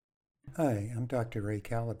Hi, I'm Dr. Ray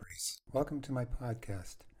Calabrese. Welcome to my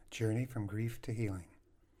podcast, Journey from Grief to Healing.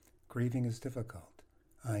 Grieving is difficult.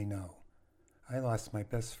 I know. I lost my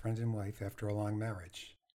best friend and wife after a long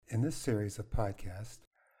marriage. In this series of podcasts,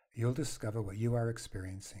 you'll discover what you are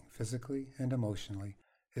experiencing physically and emotionally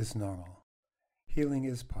is normal. Healing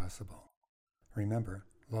is possible. Remember,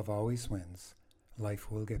 love always wins.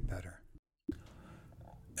 Life will get better.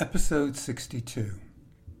 Episode 62.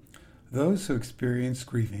 Those who experience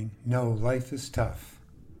grieving know life is tough.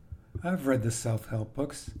 I've read the self-help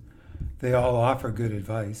books. They all offer good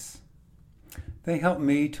advice. They helped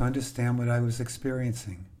me to understand what I was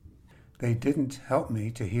experiencing. They didn't help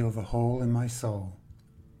me to heal the hole in my soul.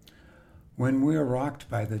 When we're rocked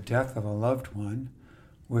by the death of a loved one,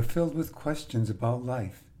 we're filled with questions about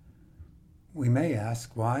life. We may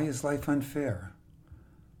ask, why is life unfair?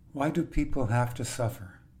 Why do people have to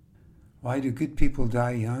suffer? Why do good people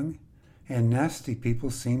die young and nasty people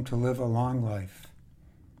seem to live a long life?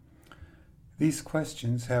 These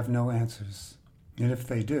questions have no answers, and if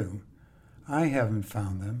they do, I haven't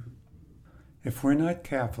found them. If we're not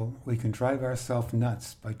careful, we can drive ourselves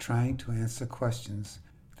nuts by trying to answer questions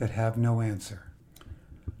that have no answer.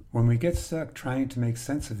 When we get stuck trying to make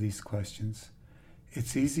sense of these questions,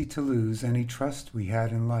 it's easy to lose any trust we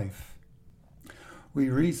had in life. We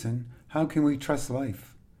reason, how can we trust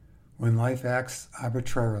life when life acts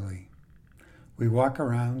arbitrarily? We walk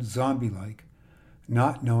around zombie-like,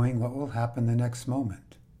 not knowing what will happen the next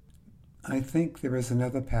moment. I think there is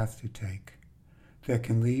another path to take that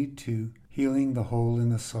can lead to healing the hole in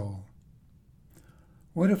the soul.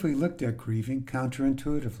 What if we looked at grieving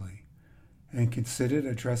counterintuitively and considered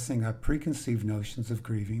addressing our preconceived notions of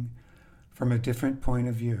grieving from a different point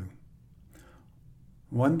of view?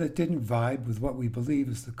 One that didn't vibe with what we believe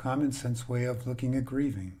is the common sense way of looking at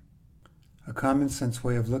grieving. A common sense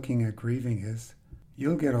way of looking at grieving is,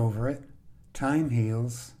 you'll get over it, time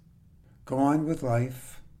heals, go on with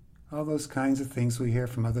life, all those kinds of things we hear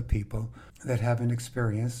from other people that haven't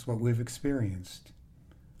experienced what we've experienced.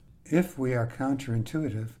 If we are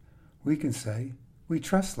counterintuitive, we can say, we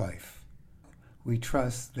trust life. We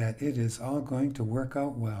trust that it is all going to work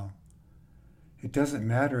out well. It doesn't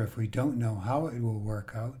matter if we don't know how it will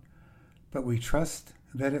work out, but we trust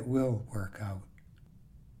that it will work out.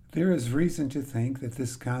 There is reason to think that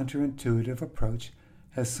this counterintuitive approach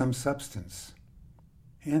has some substance,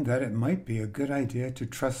 and that it might be a good idea to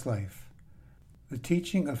trust life. The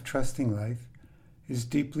teaching of trusting life is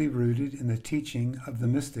deeply rooted in the teaching of the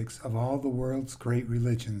mystics of all the world's great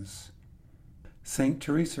religions. Saint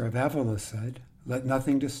Teresa of Avila said, "Let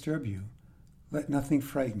nothing disturb you, let nothing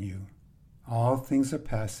frighten you. All things are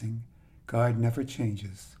passing, God never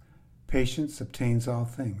changes. Patience obtains all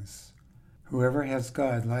things. Whoever has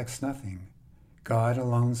God lacks nothing. God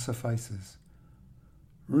alone suffices."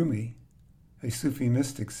 Rumi, a Sufi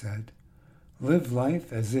mystic, said, "Live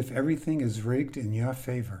life as if everything is rigged in your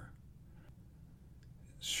favor."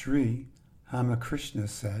 Sri Ramakrishna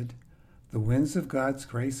said, "The winds of God's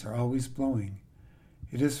grace are always blowing.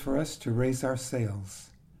 It is for us to raise our sails."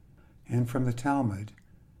 And from the Talmud,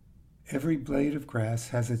 every blade of grass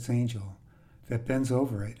has its angel that bends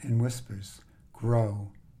over it and whispers,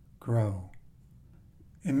 "Grow, grow."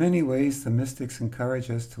 In many ways, the mystics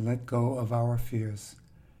encourage us to let go of our fears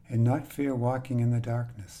and not fear walking in the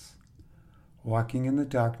darkness. Walking in the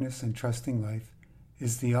darkness and trusting life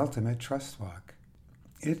is the ultimate trust walk.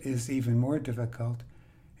 It is even more difficult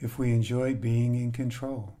if we enjoy being in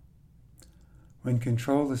control. When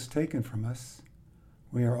control is taken from us,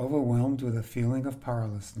 we are overwhelmed with a feeling of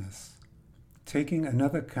powerlessness. Taking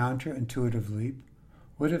another counterintuitive leap,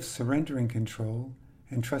 what if surrendering control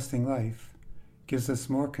and trusting life gives us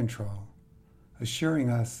more control, assuring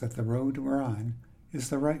us that the road we're on is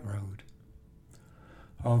the right road?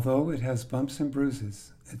 Although it has bumps and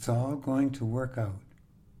bruises, it's all going to work out.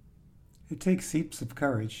 It takes heaps of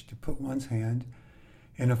courage to put one's hand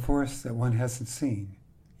in a force that one hasn't seen,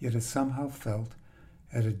 yet is somehow felt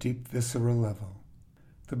at a deep visceral level.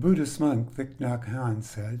 The Buddhist monk Thich Nhat Hanh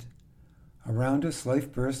said, "Around us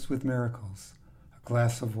life bursts with miracles, a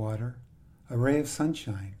glass of water, a ray of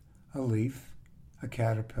sunshine, a leaf, a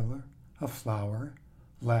caterpillar, a flower,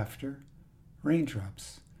 laughter,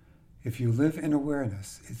 raindrops. If you live in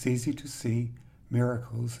awareness, it's easy to see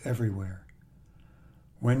miracles everywhere.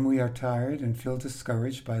 When we are tired and feel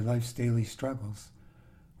discouraged by life's daily struggles,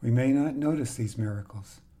 we may not notice these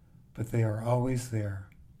miracles, but they are always there."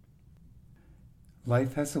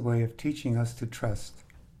 Life has a way of teaching us to trust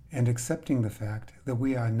and accepting the fact that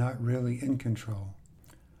we are not really in control.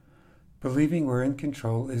 Believing we're in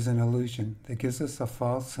control is an illusion that gives us a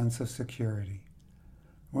false sense of security.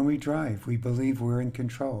 When we drive, we believe we're in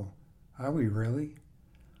control, Are we really?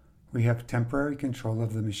 We have temporary control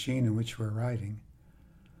of the machine in which we're riding.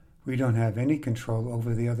 We don't have any control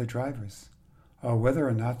over the other drivers, or whether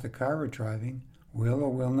or not the car we're driving will or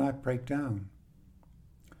will not break down.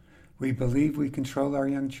 We believe we control our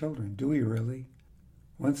young children. Do we really?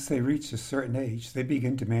 Once they reach a certain age, they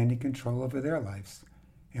begin demanding control over their lives,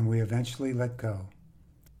 and we eventually let go.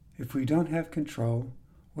 If we don't have control,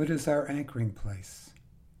 what is our anchoring place?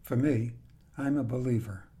 For me, I'm a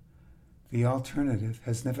believer. The alternative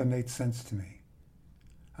has never made sense to me.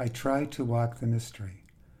 I try to walk the mystery.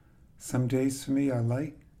 Some days for me are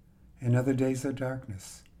light, and other days are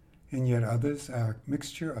darkness, and yet others are a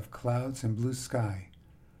mixture of clouds and blue sky.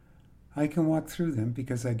 I can walk through them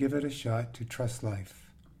because I give it a shot to trust life.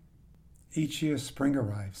 Each year spring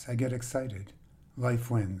arrives, I get excited. Life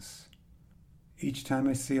wins. Each time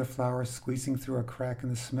I see a flower squeezing through a crack in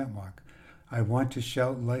the cement walk, I want to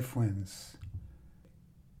shout, life wins.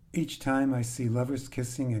 Each time I see lovers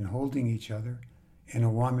kissing and holding each other in a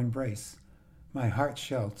warm embrace, my heart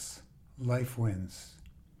shouts, life wins.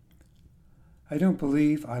 I don't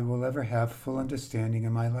believe I will ever have full understanding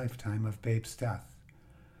in my lifetime of Babe's death.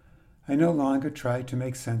 I no longer try to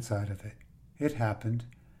make sense out of it. It happened,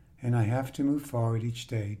 and I have to move forward each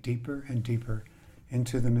day deeper and deeper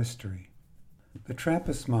into the mystery. The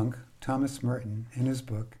Trappist monk Thomas Merton, in his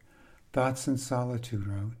book Thoughts in Solitude,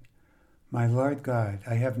 wrote, "My Lord God,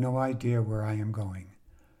 I have no idea where I am going.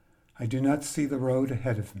 I do not see the road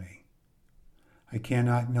ahead of me. I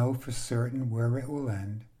cannot know for certain where it will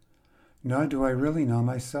end, nor do I really know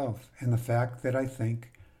myself, and the fact that I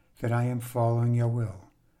think that I am following your will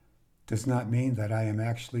does not mean that I am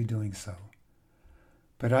actually doing so.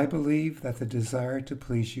 But I believe that the desire to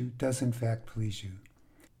please you does in fact please you,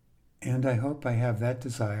 and I hope I have that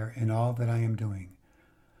desire in all that I am doing.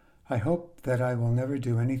 I hope that I will never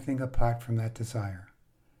do anything apart from that desire,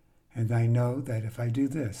 and I know that if I do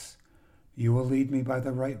this, you will lead me by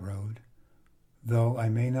the right road, though I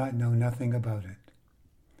may not know nothing about it.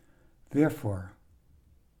 Therefore,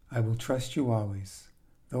 I will trust you always,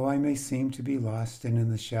 though I may seem to be lost and in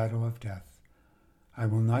the shadow of death. I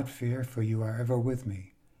will not fear, for you are ever with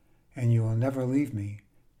me, and you will never leave me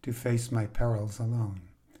to face my perils alone."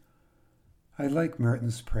 I like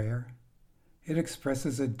Merton's prayer. It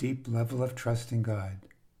expresses a deep level of trust in God.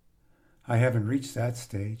 I haven't reached that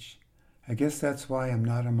stage. I guess that's why I'm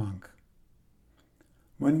not a monk.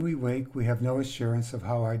 When we wake, we have no assurance of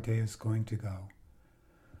how our day is going to go.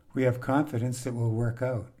 We have confidence it will work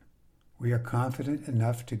out. We are confident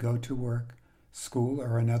enough to go to work, school,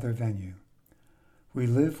 or another venue. We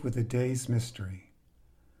live with the day's mystery.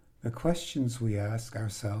 The questions we ask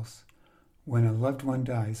ourselves when a loved one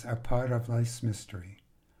dies are part of life's mystery.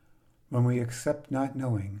 When we accept not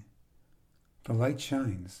knowing, the light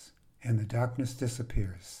shines and the darkness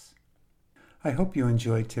disappears. I hope you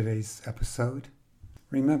enjoyed today's episode.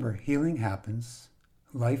 Remember, healing happens,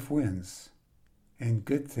 life wins, and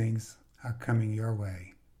good things are coming your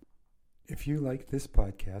way. If you like this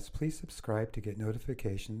podcast, please subscribe to get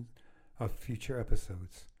notifications of future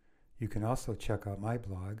episodes. You can also check out my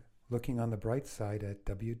blog, Looking on the Bright Side, at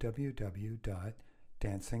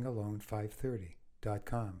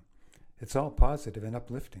www.dancingalone530.com. It's all positive and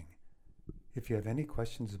uplifting. If you have any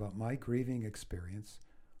questions about my grieving experience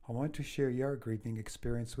or want to share your grieving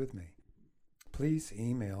experience with me, please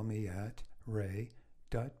email me at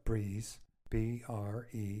ray.breeze,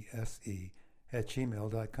 BRESE,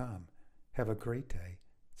 @gmail.com. Have a great day,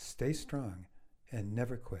 stay strong, and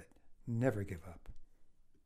never quit, never give up.